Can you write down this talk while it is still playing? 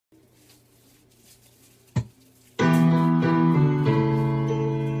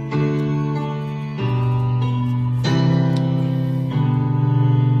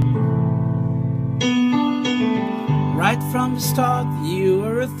always thought you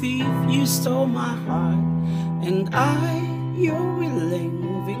were a thief. You stole my heart, and your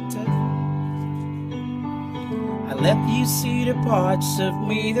willing victim. I let you see the parts of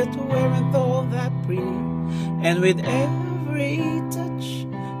me that weren't all that pretty, and with every touch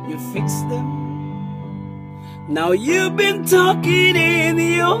you fixed them. Now you've been talking in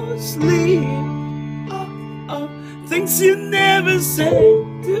your sleep, things you never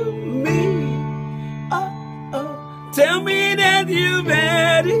said to me. Tell me that you've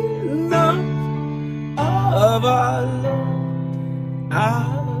had enough of our love,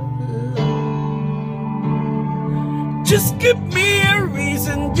 our love. Just give me a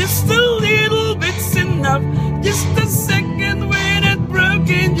reason, just a little bit's enough. Just a second when it's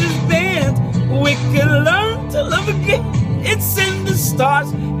broken, just bend. We can learn to love again. It's in the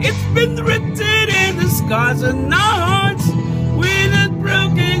stars, it's been written in the scars of our hearts. When it's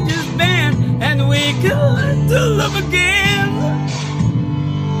broken, just bend, and we can learn to love again.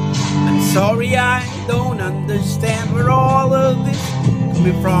 I'm sorry I don't understand where all of this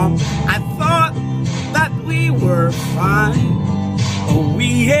coming from. I thought that we were fine. Oh,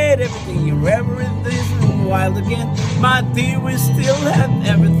 we had everything, you're everything, wild again. My dear, we still have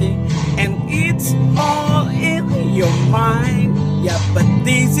everything, and it's all in your mind. Yeah, but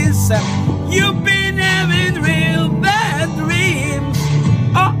this is you've been having real bad dreams.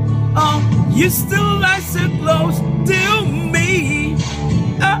 You still lie so close to me.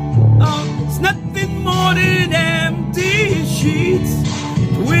 It's nothing more than empty sheets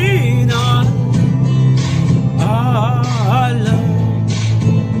between our love.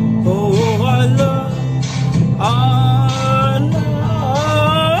 Oh, our love, our love.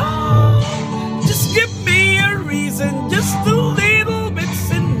 Just give me a reason, just a little bit's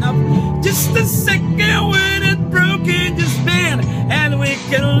enough. Just a second when it's broken, just bend, and we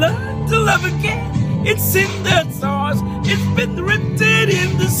can learn to love again. It's in the stars, it's been written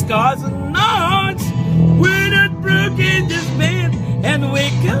in the scars of our hearts. When it's broken, just bend, and we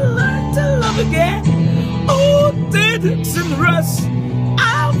can learn to love again. Oh, Didux and Russ,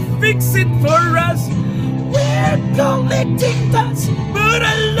 I'll fix it for us. We're collecting dust, but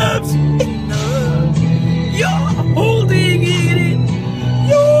our love's enough. You're holding it in,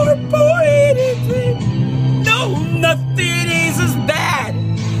 you're pouring it in. No, nothing is as bad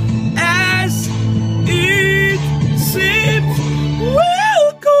as it seems.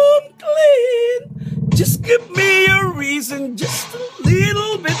 Welcome clean. Just give me a reason, just a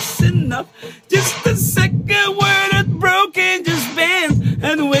little bit's enough. Just a second when it's broken, just bend,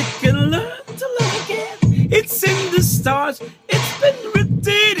 and we can learn to love again. It's in the stars, it's been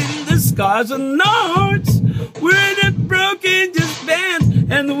written in the scars of our hearts. When it's broken, just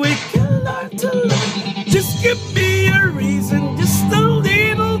bend, and we can learn to love. Just give me a reason, just a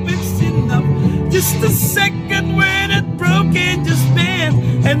little bit's enough. Just a second when it's broken, just bend,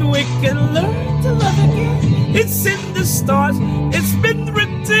 and we can learn to love again. It's in the stars, it's been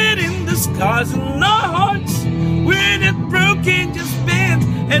written in the scars of our hearts. When it's broken, just bend,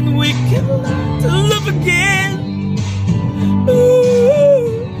 and we can learn to love again.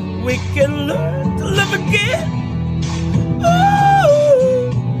 Ooh, we can learn to love again.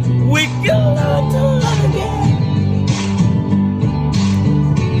 Ooh, we can learn to love again.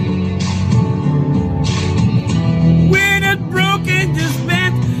 When it's broken, just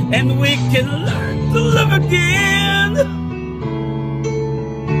bend, and we can learn to love again.